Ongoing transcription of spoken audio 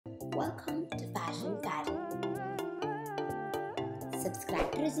Welcome to Fashion Faddy.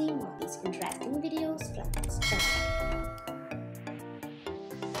 Subscribe to receive more of these interesting videos from this channel.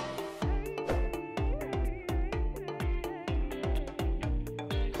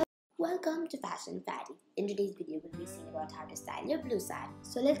 Welcome to Fashion Faddy. In today's video, we'll be seeing about how to style your blue sari.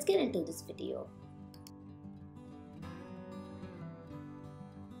 So let's get into this video.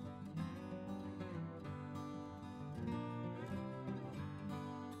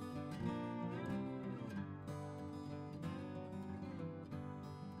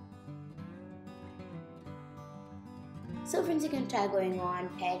 So friends, you can try going on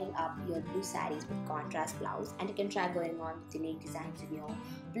pairing up your blue sarees with contrast blouse, and you can try going on with unique designs in your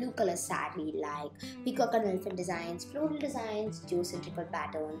blue color saree like peacock and elephant designs, floral designs, geometrical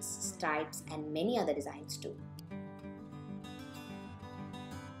patterns, stripes and many other designs too.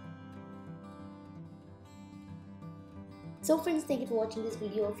 So friends, thank you for watching this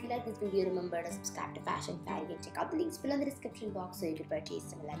video. If you like this video, remember to subscribe to Fashion Faddy and check out the links below in the description box so you can purchase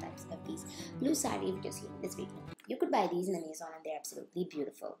similar types of these blue saree which you've seen in this video. You could buy these in Amazon and they're absolutely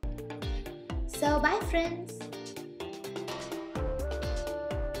beautiful. So bye friends!